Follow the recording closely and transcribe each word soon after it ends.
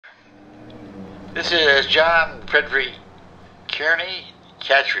This is John Frederick Kearney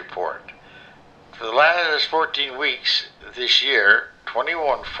Catch Report. For the last 14 weeks this year,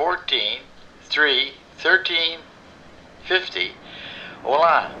 21, 14, 3, 13, 50. Hold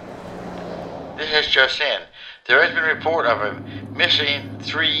on. This has just in. There has been a report of a missing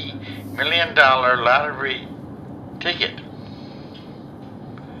 $3 million lottery ticket.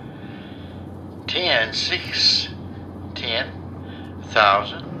 10, 6,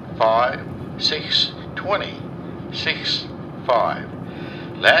 10,000, 5, 6, 20, 6,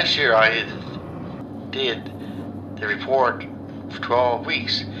 5. Last year I did the report for 12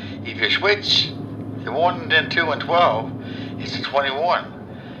 weeks. If you switch the 1, then 2, and 12, it's the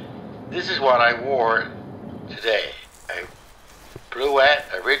 21. This is what I wore today. A blue hat,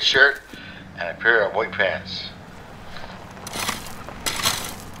 a red shirt, and a pair of white pants.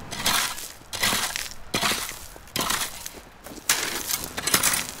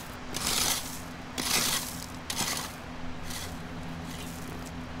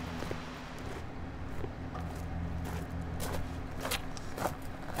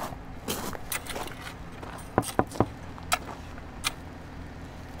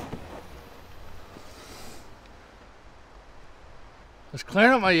 I was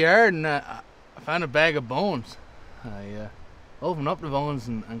clearing up my yard and I found a bag of bones. I opened up the bones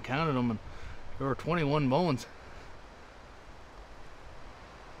and counted them, and there were 21 bones.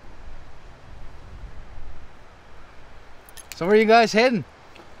 So where are you guys heading?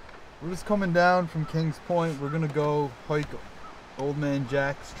 We're just coming down from Kings Point. We're gonna go hike Old Man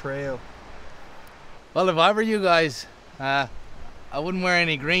Jack's trail. Well, if I were you guys, I wouldn't wear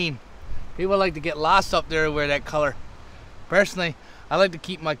any green. People like to get lost up there and wear that color. Personally, I like to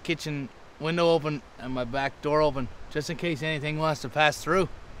keep my kitchen window open and my back door open, just in case anything wants to pass through.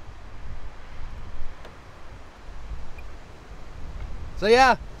 So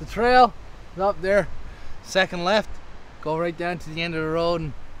yeah, the trail is up there, second left. Go right down to the end of the road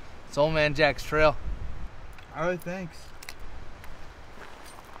and it's Old Man Jack's trail. Alright, thanks.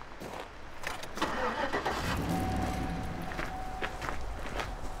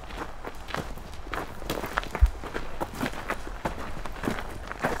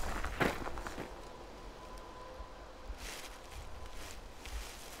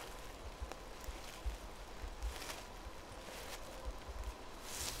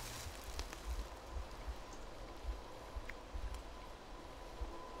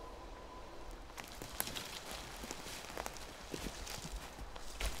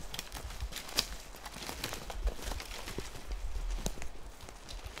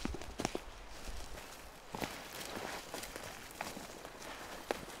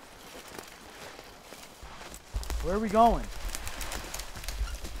 Where are we going?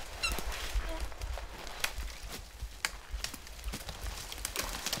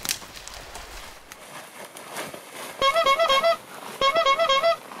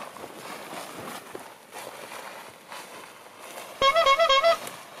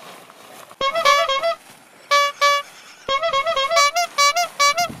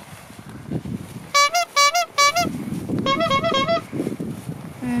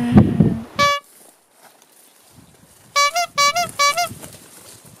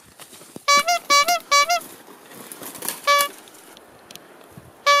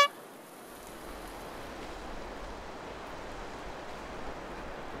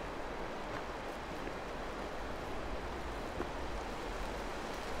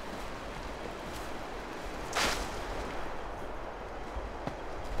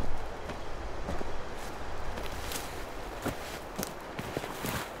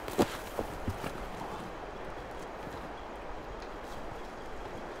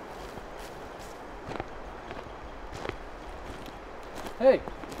 Hey,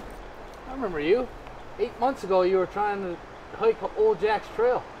 I remember you. 8 months ago you were trying to hike up Old Jack's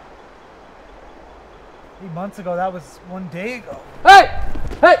trail. 8 months ago? That was 1 day ago. Hey!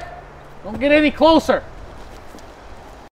 Hey! Don't get any closer.